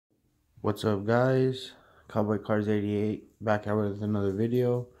What's up, guys? Cowboy Cars 88 back out with another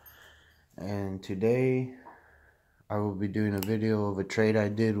video, and today I will be doing a video of a trade I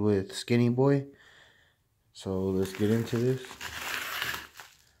did with Skinny Boy. So let's get into this.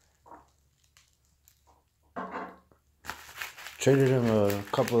 Traded him a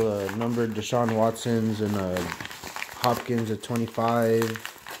couple of numbered Deshaun Watsons and a Hopkins at 25,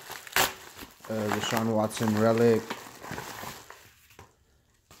 Deshaun Watson relic,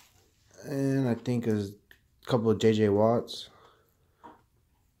 and I think a couple of JJ Watts.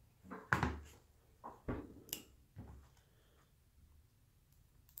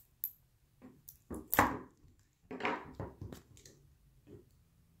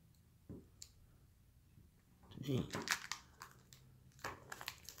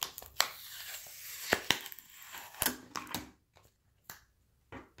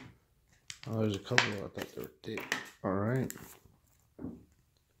 Oh, there's a couple. I thought they were thick. Alright.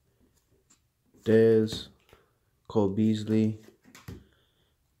 Dez, Cole Beasley,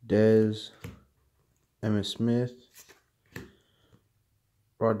 Dez, Emmitt Smith,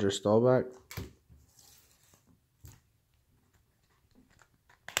 Roger Staubach,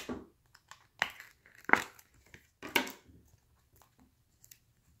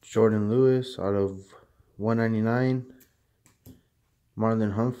 Jordan Lewis out of 199,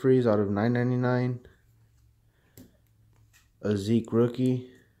 Marlon Humphreys out of 999, a Zeke rookie,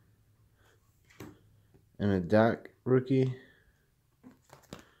 and a Dak rookie.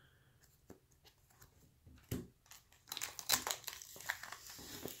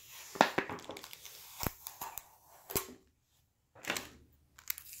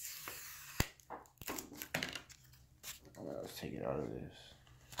 Let's take it out of this.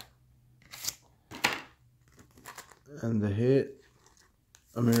 And the hit,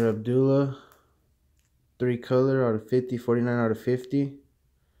 Amir Abdullah, 3 color out of 50, 49 out of 50,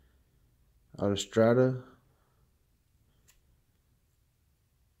 out of Strata.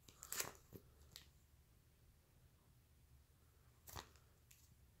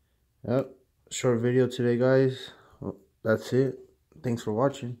 Yep, short video today, guys. Well, that's it. Thanks for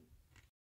watching.